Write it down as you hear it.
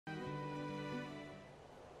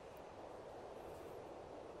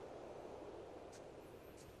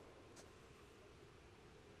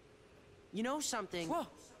You know something? Whoa.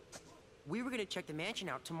 We were gonna check the mansion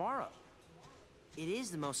out tomorrow. It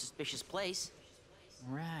is the most suspicious place.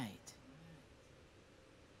 Right.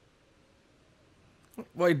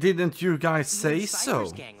 Why didn't you guys say so?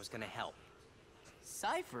 Cypher's gang was gonna help.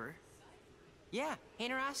 Cypher? Yeah,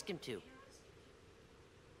 Hayner asked him to.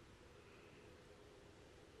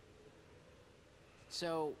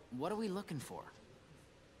 So, what are we looking for?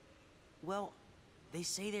 Well, they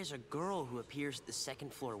say there's a girl who appears at the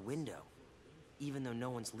second floor window, even though no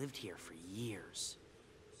one's lived here for years.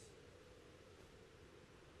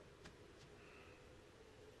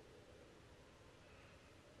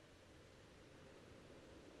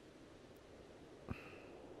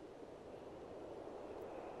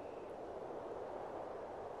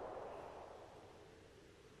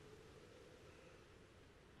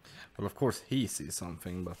 Well, of course he sees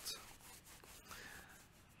something, but...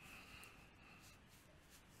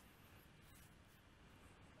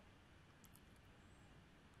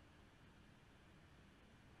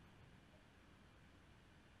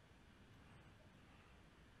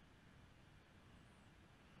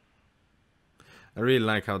 I really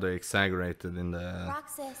like how they exaggerated in the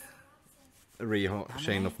Roxas,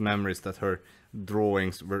 Chain of Memories that her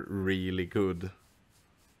drawings were really good.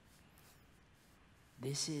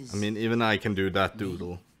 This is... I mean, even I can do that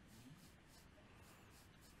doodle.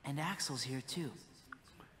 And Axel's here too.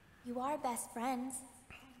 you are best friends.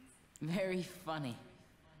 Very funny.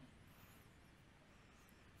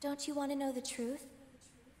 Don't you want to know the truth?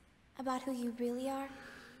 About who you really are?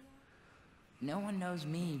 No one knows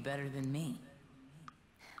me better than me.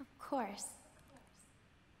 Of course.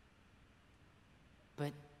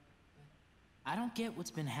 But I don't get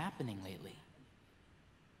what's been happening lately.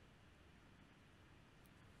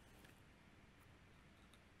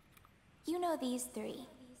 You know these three,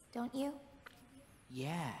 don't you?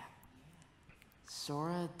 Yeah.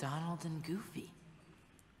 Sora, Donald, and Goofy.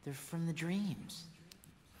 They're from the dreams.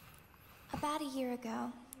 About a year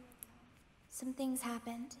ago, some things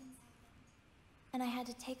happened. And I had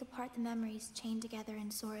to take apart the memories chained together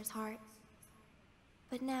in Sora's heart.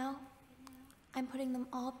 But now, I'm putting them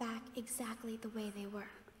all back exactly the way they were.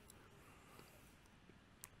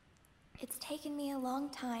 It's taken me a long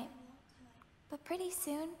time, but pretty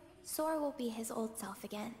soon, Sora will be his old self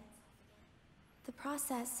again. The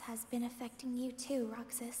process has been affecting you too,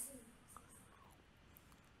 Roxas.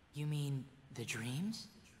 You mean the dreams?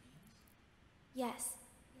 Yes.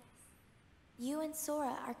 You and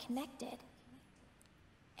Sora are connected.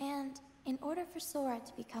 And in order for Sora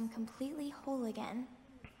to become completely whole again,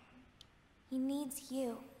 he needs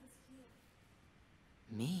you.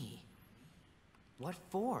 Me? What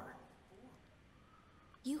for?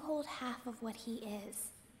 You hold half of what he is.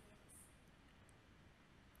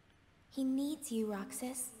 He needs you,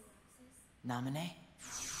 Roxas. Naminé?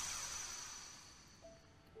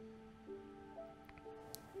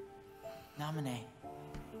 Naminé.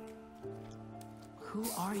 Who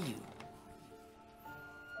are you?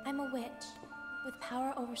 I'm a witch, with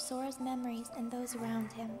power over Sora's memories and those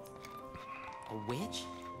around him. A witch?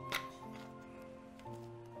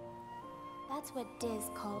 That's what Diz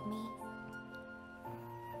called me.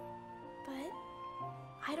 But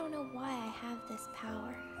I don't know why I have this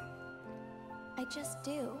power. I just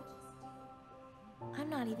do. I'm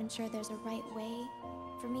not even sure there's a right way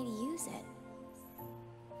for me to use it.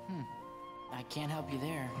 I can't help you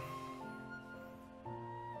there.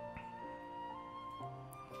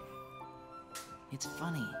 It's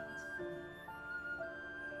funny.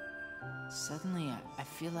 Suddenly, I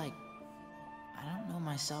feel like I don't know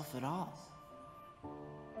myself at all.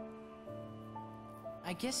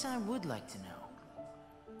 I guess I would like to know.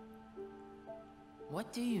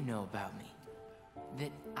 What do you know about me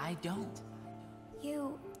that I don't?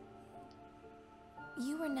 You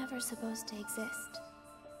were never supposed to exist,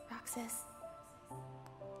 Roxas.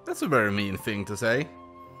 That's a very mean thing to say.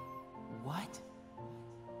 What?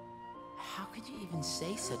 How could you even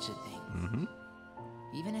say such a thing?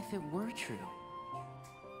 Even if it were true.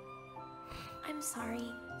 I'm sorry.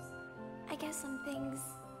 I guess some things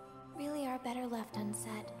really are better left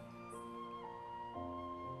unsaid.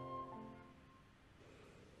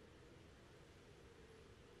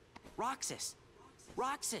 Roxas!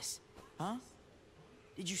 Roxas! Huh?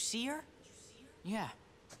 Did you see her? Yeah.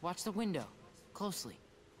 Watch the window. Closely.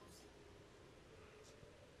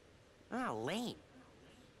 Ah, lame.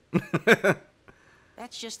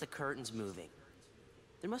 That's just the curtains moving.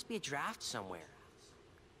 There must be a draft somewhere.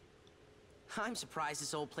 I'm surprised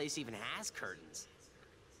this old place even has curtains.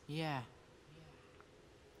 Yeah.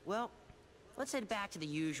 Well, let's head back to the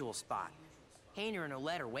usual spot. Hayner and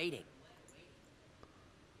Olette are waiting.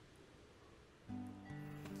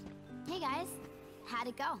 Hey guys. How'd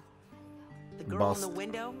it go? The girl in the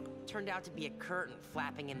window turned out to be a curtain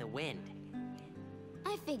flapping in the wind.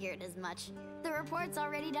 I figured as much. The report's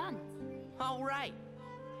already done. All right.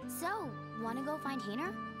 So, wanna go find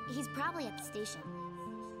Hayner? He's probably at the station.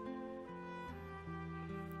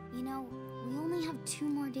 You know, we only have 2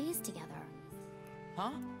 more days together.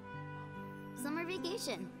 Huh? Summer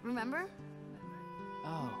vacation, remember?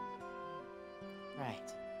 Oh.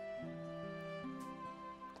 Right.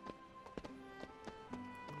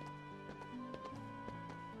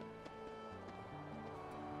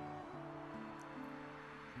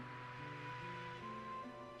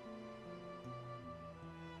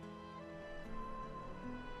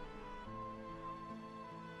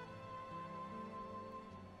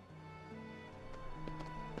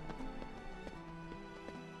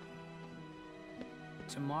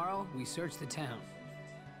 Tomorrow, we search the town.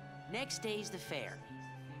 Next day's the fair.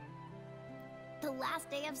 The last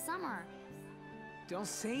day of summer. Don't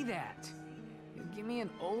say that. You'll give me an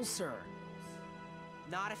ulcer.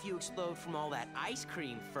 Not if you explode from all that ice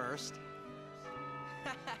cream first.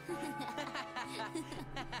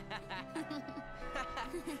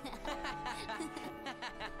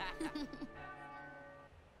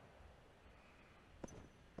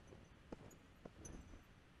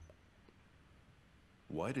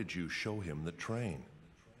 Why did you show him the train?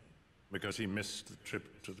 Because he missed the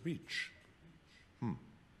trip to the beach.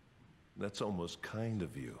 That's almost kind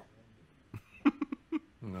of you.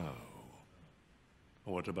 No.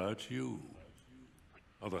 What about you?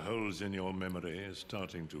 Are the holes in your memory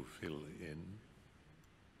starting to fill in?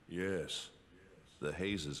 Yes. The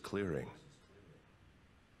haze is clearing.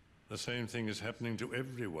 The same thing is happening to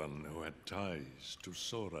everyone who had ties to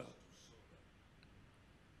Sora.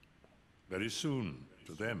 Very soon,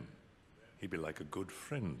 to them, he'd be like a good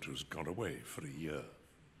friend who's gone away for a year.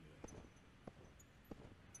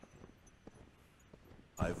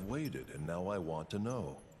 I've waited, and now I want to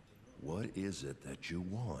know. What is it that you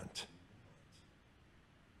want?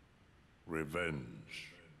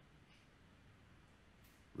 Revenge.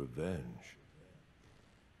 Revenge?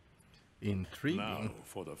 Intriguing. Now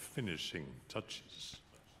for the finishing touches.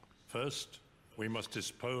 First, we must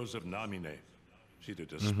dispose of Namine. She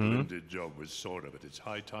did a splendid job with Sora, but it's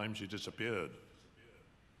high time she disappeared.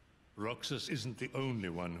 Roxas isn't the only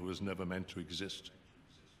one who was never meant to exist.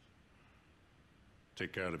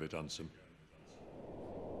 Take care of it, Ansem.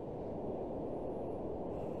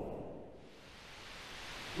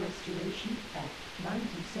 Restoration at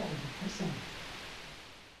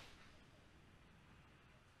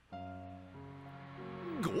 97%.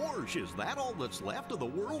 Gorge, is that all that's left of the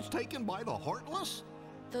worlds taken by the Heartless?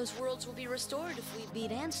 Those worlds will be restored if we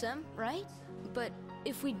beat Ansem, right? But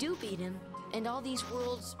if we do beat him, and all these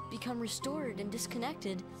worlds become restored and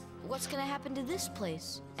disconnected, what's gonna happen to this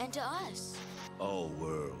place, and to us? All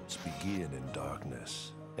worlds begin in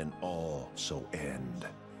darkness, and all so end.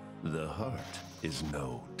 The heart is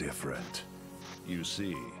no different. You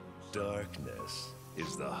see, darkness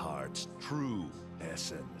is the heart's true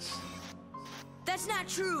essence. That's not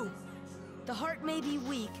true! The heart may be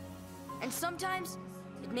weak, and sometimes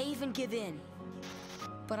it may even give in.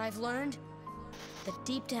 But I've learned that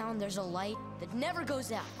deep down there's a light that never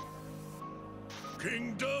goes out.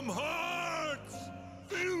 Kingdom Hearts!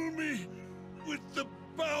 Fill me with the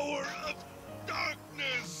power of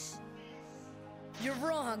darkness! You're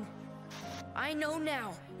wrong. I know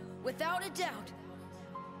now, without a doubt.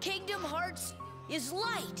 Kingdom Hearts is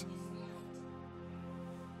light!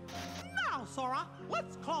 Now, Sora,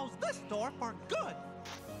 let's close this door for good.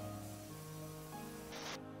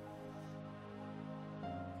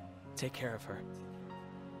 Take care of her.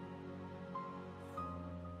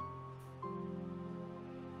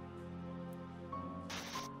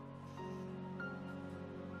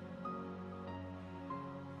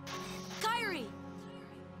 Kairi!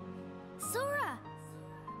 Sora!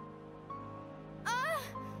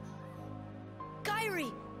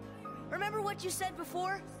 Kairi! Remember what you said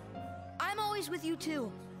before? I'm always with you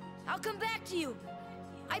too. I'll come back to you.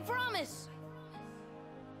 I promise!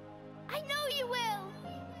 I know you will!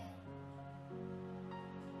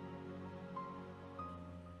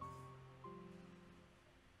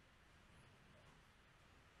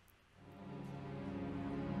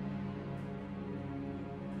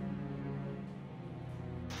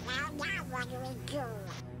 Now what do we do?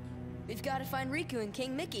 We've got to find Riku and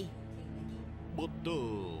King Mickey. But,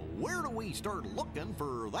 where do we start looking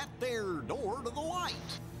for that there door to the light?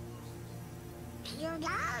 You know?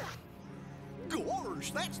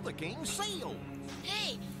 Gorge, that's the king's seal!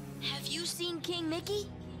 Hey, have you seen King Mickey?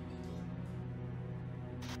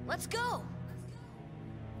 Let's go!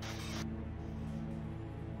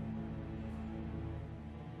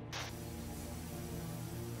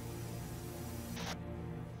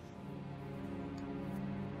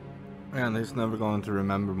 And he's never going to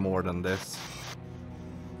remember more than this.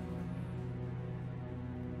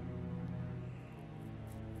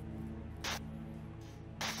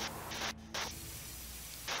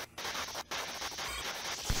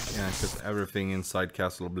 Yeah, because everything inside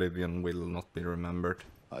Castle Oblivion will not be remembered.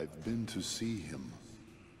 I've been to see him.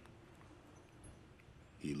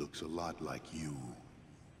 He looks a lot like you.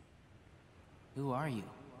 Who are you?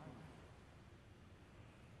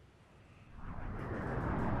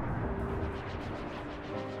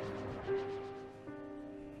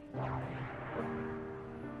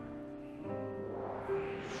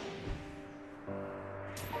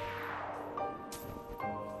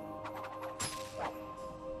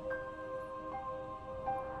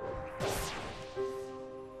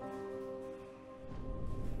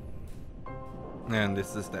 And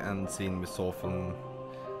this is the end scene we saw from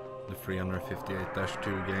the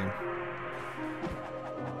 358-2 game.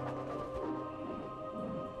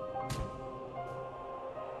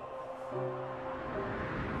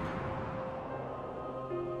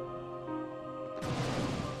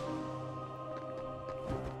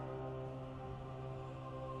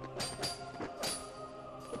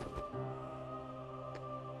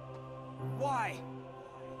 Why?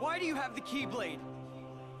 Why do you have the Keyblade?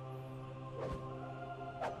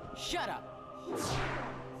 Shut up!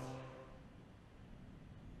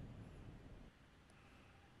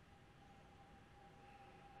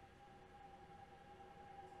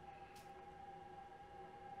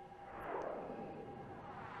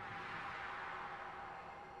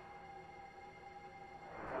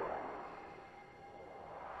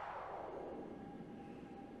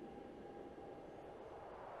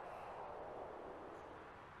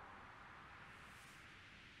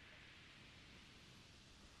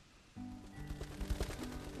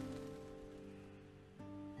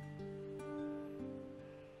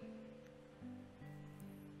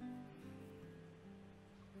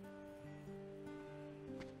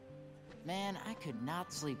 Man, I could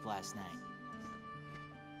not sleep last night.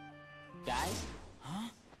 Guys? Huh?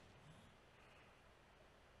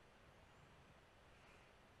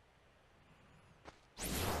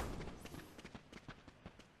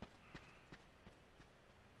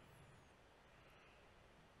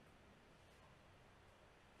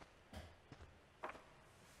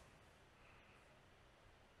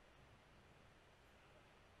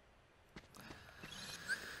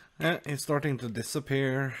 Yeah, he's starting to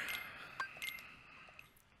disappear.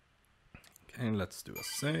 Okay, let's do a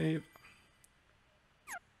save.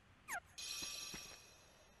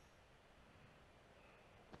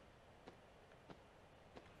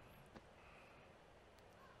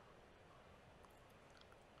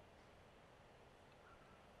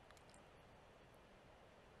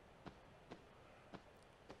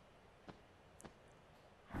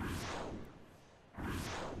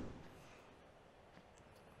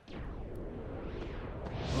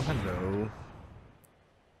 Oh, hello.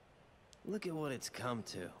 Look at what it's come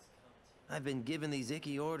to. I've been given these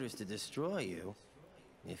icky orders to destroy you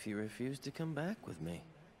if you refuse to come back with me.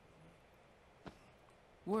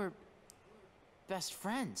 We're best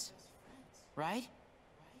friends, right?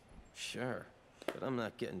 Sure, but I'm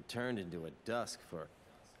not getting turned into a dusk for...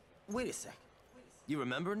 Wait a sec. You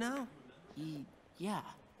remember now? Yeah.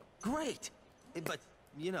 Great! But,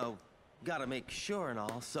 you know, gotta make sure and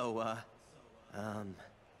all, so,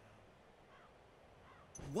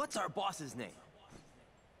 what's our boss's name?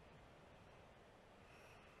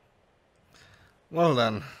 Well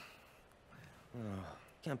then. Oh,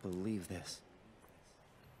 can't believe this.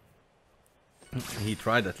 He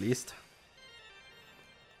tried at least.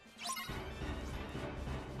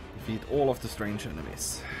 Defeat all of the strange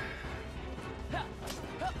enemies.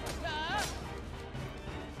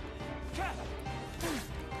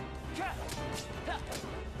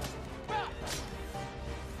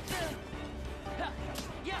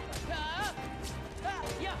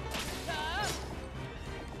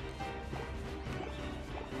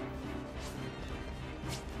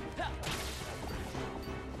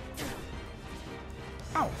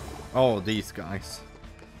 Oh, these guys.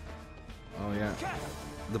 Oh yeah.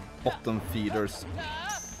 The bottom feeders.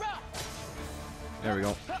 There we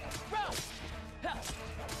go.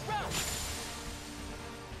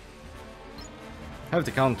 Have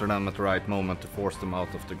to counter them at the right moment to force them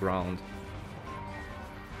out of the ground.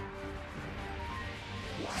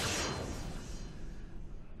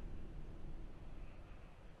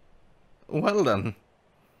 Well then.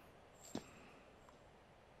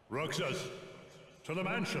 Roxas, to the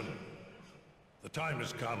mansion. The time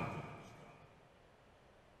has come.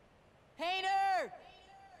 Hayner!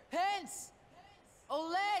 Pence!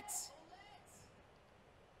 Olette!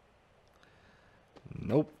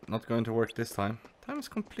 Nope, not going to work this time. Time is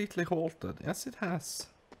completely halted. Yes, it has.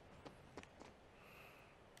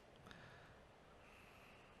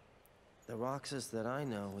 The Roxas that I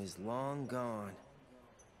know is long gone.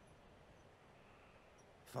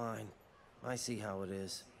 Fine. I see how it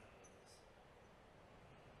is.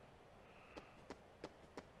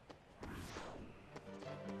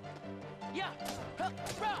 Yeah. Huh.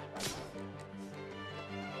 Rah.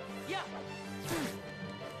 Yeah.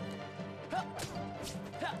 Huh.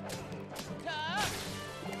 Ha. Ah.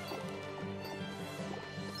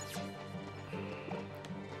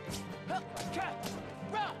 Huh. Ka.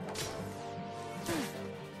 Rah.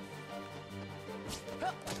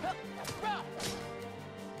 Huh. Huh. Rah.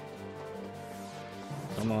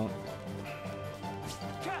 Come on.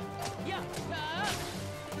 Ka. Yeah. Ah.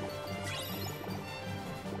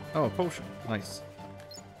 Oh, a potion. Nice.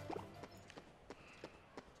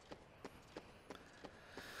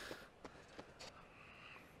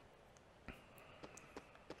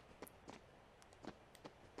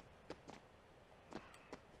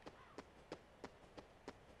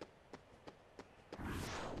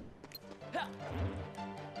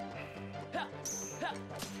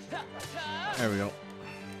 There we go.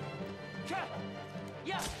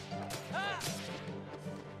 Yeah.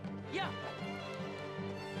 Yeah.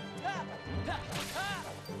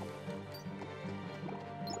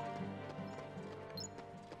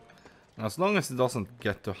 As long as it doesn't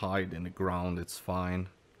get to hide in the ground, it's fine.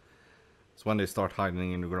 So when they start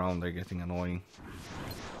hiding in the ground, they're getting annoying.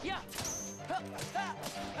 Yeah.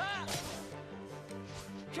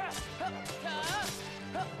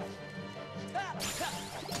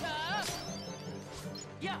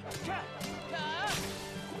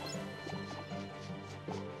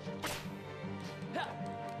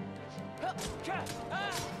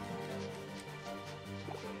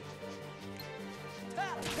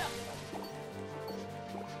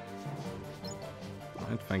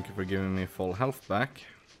 Right, thank you for giving me full health back.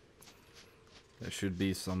 There should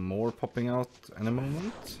be some more popping out in a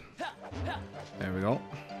moment. There we go.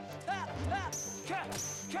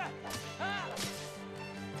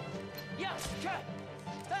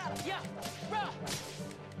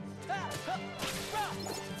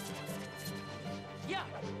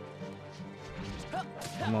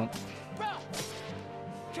 Come on.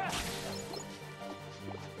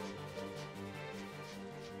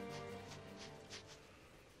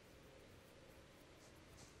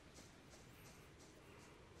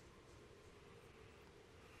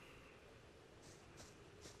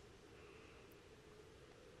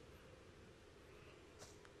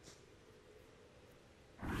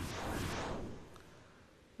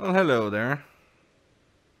 Well, hello there.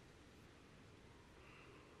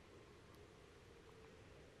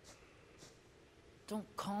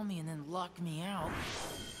 Don't call me and then lock me out.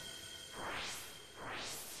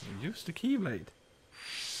 Use the keyblade.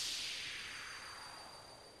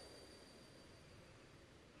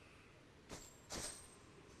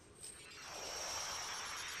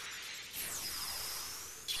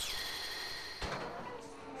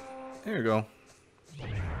 There you go.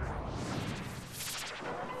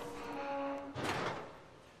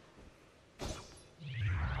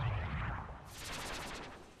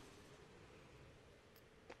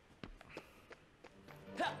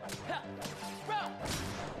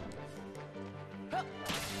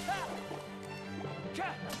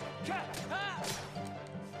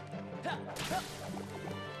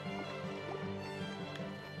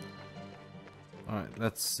 Alright,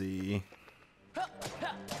 let's see.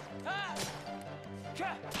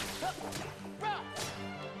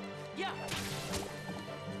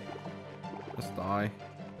 Let's die.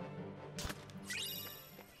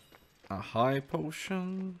 A high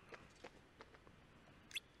potion.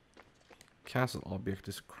 Castle object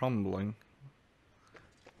is crumbling.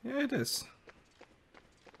 Yeah, it is.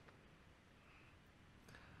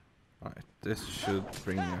 Alright, this should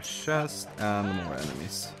bring me a chest and more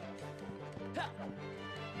enemies. Okay.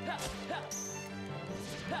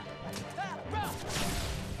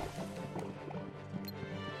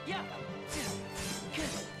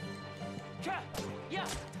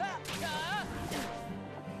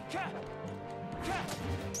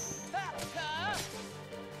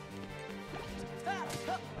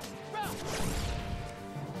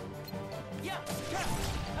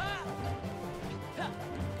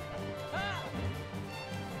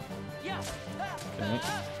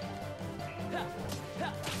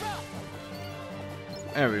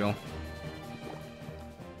 There we go.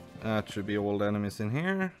 That should be all the enemies in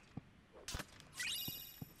here.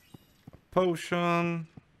 Potion.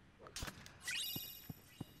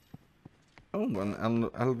 Oh, an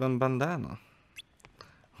elven bandana.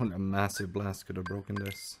 Only a massive blast could have broken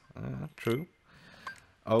this. True.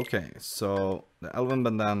 Okay, so the Elven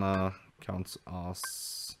Bandana counts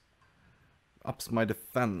as... ups my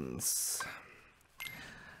defense.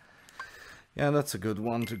 Yeah, that's a good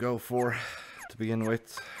one to go for to begin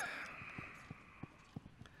with.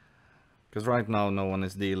 Because right now no one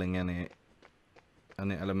is dealing any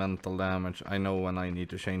elemental damage. I know when I need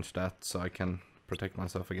to change that so I can protect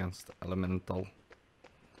myself against elemental.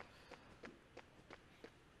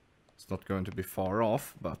 It's not going to be far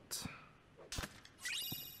off, but